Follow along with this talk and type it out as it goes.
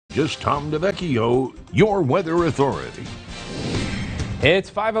Just Tom DeVecchio, your weather authority. It's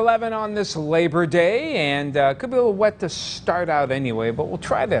 5:11 on this Labor Day, and could be a little wet to start out anyway, but we'll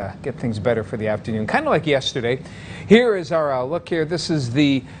try to get things better for the afternoon, kind of like yesterday. Here is our look here. This is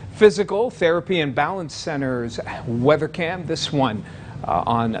the Physical Therapy and Balance Center's weather cam. This one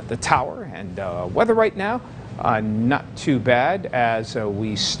on the tower, and weather right now, not too bad as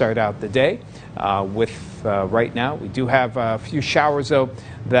we start out the day right now. We do have a few showers, though,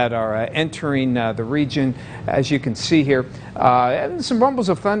 that are entering the region, as you can see here. And some rumbles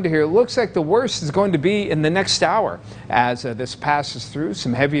of thunder here. It looks like the worst is going to be in the next hour as this passes through.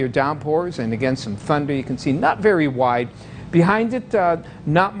 Some heavier downpours and, again, some thunder. You can see not very wide. Behind it,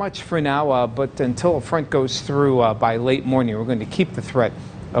 not much for now, but until a front goes through by late morning, we're going to keep the threat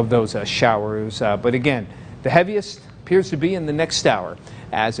of those showers. But again, the heaviest appears to be in the next hour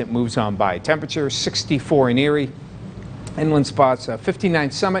as it moves on by. Temperature 64 in Erie. Inland spots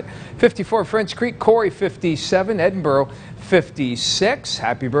 59 Summit, 54 French Creek, Corey 57, Edinburgh 56.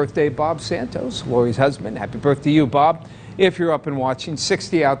 Happy birthday, Bob Santos, Lori's husband. Happy birthday to you, Bob. If you're up and watching,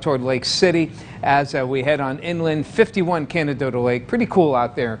 60 out toward Lake City as we head on inland, 51 Canadota Lake. Pretty cool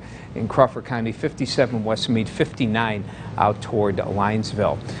out there in Crawford County, 57 Westmead, 59 out toward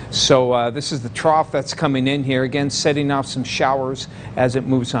Linesville. So this is the trough that's coming in here, again setting off some showers as it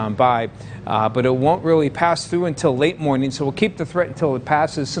moves on by, but it won't really pass through until late morning, so we'll keep the threat until it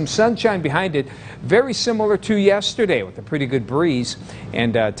passes. Some sunshine behind it, very similar to yesterday with a pretty good breeze,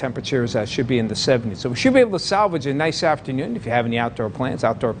 and temperatures should be in the 70s. So we should be able to salvage a nice afternoon if you have any outdoor plans,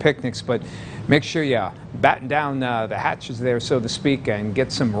 outdoor picnics, but make sure you batten down the hatches there, so to speak, and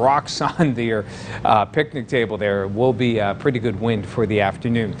get some rocks on your picnic table there. It will be a pretty good wind for the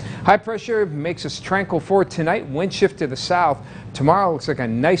afternoon. High pressure makes us tranquil for tonight. Wind shift to the south. Tomorrow looks like a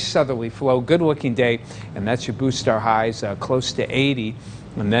nice southerly flow. Good looking day, and that should boost our highs close to 80.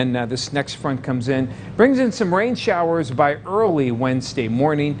 And then this next front comes in, brings in some rain showers by early Wednesday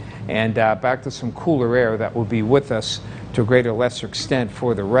morning, and back to some cooler air that will be with us to a greater or lesser extent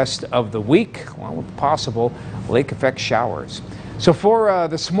for the rest of the week, along with possible lake effect showers. So for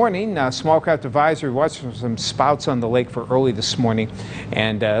this morning, small craft advisory, watch for some spouts on the lake for early this morning,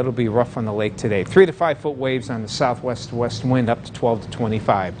 and it'll be rough on the lake today. 3 to 5 foot waves on the southwest to west wind, up to 12 to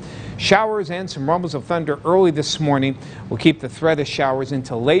 25. Showers and some rumbles of thunder early this morning. We'll keep the threat of showers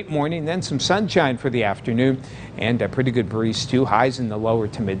until late morning, then some sunshine for the afternoon, and a pretty good breeze too. Highs in the lower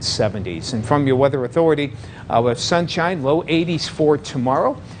to mid 70s. And from your weather authority, with sunshine, low 80s for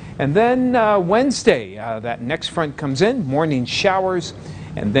tomorrow. And then Wednesday, that next front comes in, morning showers,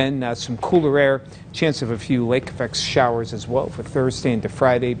 and then some cooler air, chance of a few lake effects showers as well for Thursday into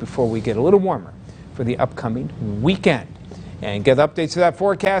Friday before we get a little warmer for the upcoming weekend. And get updates of that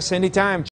forecast anytime.